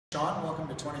Sean, welcome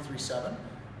to 23seven.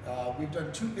 We've done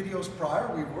 2 videos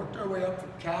prior. We've worked our way up from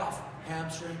calf,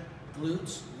 hamstring,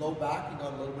 glutes, low back, and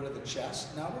got a little bit of the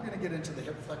chest. Now we're going to get into the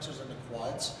hip flexors and the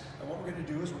quads. And what we're going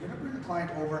to do is we're going to bring the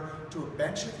client over to a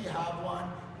bench if you have one,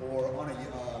 or on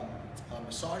a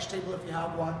massage table if you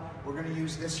have one. We're going to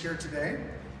use this here today.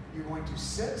 You're going to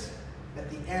sit at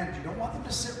the end. You don't want them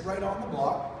to sit right on the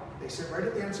block. They sit right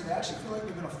at the end, so they actually feel like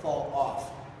they're going to fall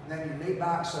off. And then you lay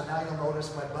back, so now you'll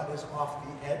notice my butt is off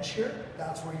the edge here.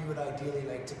 That's where you would ideally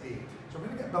like to be. So I'm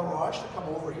going to get Belraj to come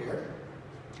over here.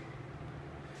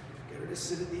 Get her to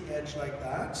sit at the edge like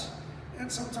that.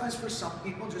 And sometimes for some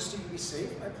people, just to be safe,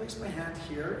 I place my hand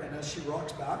here, and as she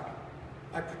rocks back,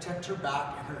 I protect her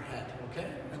back and her head, okay?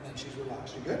 And then she's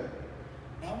relaxed. You good?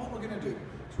 Now what we're going to do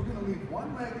is we're going to leave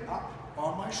one leg up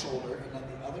on my shoulder, and then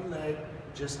the other leg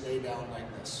just lay down like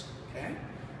this, okay?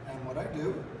 And what I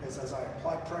do is as I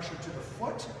apply pressure to the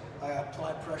foot, I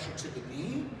apply pressure to the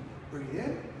knee. Breathe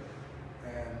in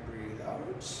and breathe out.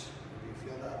 Do you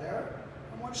feel that there?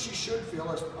 And what she should feel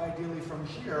is ideally from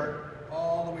here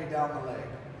all the way down the leg,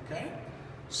 okay?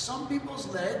 Some people's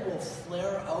leg will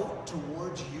flare out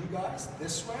towards you guys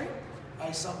this way.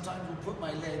 I sometimes will put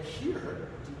my leg here.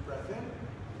 Deep breath in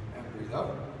and breathe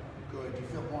out. Good. You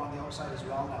feel more on the outside as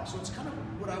well now. So it's kind of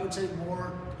what I would say a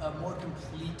more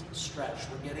complete stretch.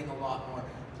 We're getting a lot more.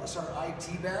 Plus our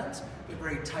IT bands get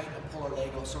very tight and pull our leg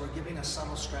out. So we're giving a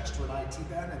subtle stretch to an IT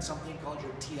band and something called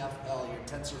your TFL, your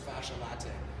tensor fascia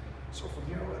latae. So from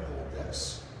here, I would hold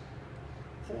this.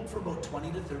 Hold for about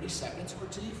 20 to 30 seconds or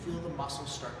till you feel the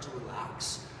muscles start to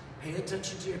relax. Pay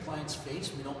attention to your client's face.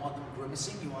 We don't want them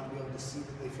grimacing. You want to be able to see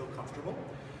that they feel comfortable.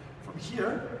 From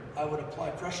here, I would apply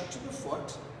pressure to the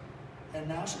foot. And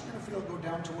now she's going to feel it go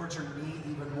down towards her knee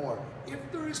even more.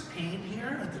 If there is pain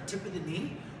here at the tip of the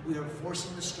knee, we are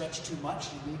forcing the stretch too much.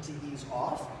 You need to ease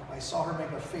off. I saw her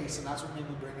make a face, and that's what made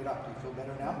me bring it up. Do you feel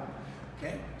better now?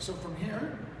 Okay, so from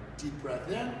here, deep breath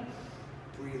in,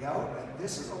 breathe out, and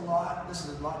this is a lot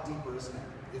deeper, isn't it?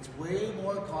 It's way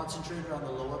more concentrated on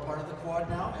the lower part of the quad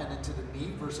now and into the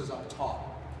knee versus up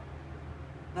top.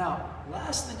 Now,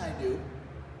 last thing I do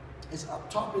is up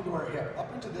top into our hip,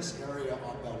 up into this area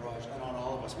on Belraj and on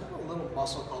all of us. We have a little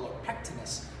muscle called our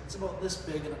pectinus. It's about this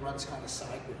big and it runs kind of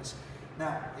sideways.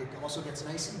 Now, it also gets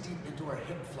nice and deep into our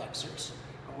hip flexors.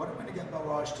 And what I'm going to get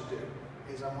Belraj to do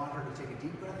is I want her to take a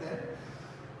deep breath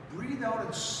in, breathe out,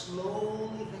 and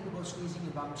slowly think about squeezing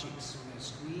your bum cheeks. So we're going to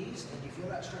squeeze, and you feel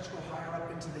that stretch go higher up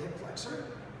into the hip flexor.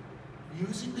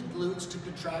 Using the glutes to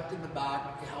contract in the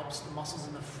back, it helps the muscles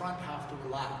in the front half to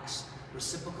relax.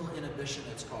 Reciprocal inhibition,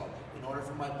 it's called. In order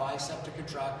for my bicep to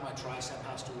contract, my tricep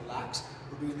has to relax.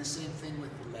 We're doing the same thing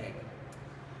with the leg.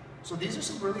 So these are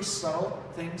some really subtle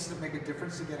things that make a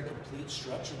difference to get a complete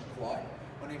stretch in the quad.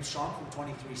 My name's Sean from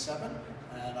 23seven,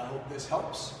 and I hope this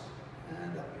helps.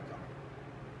 And up you come.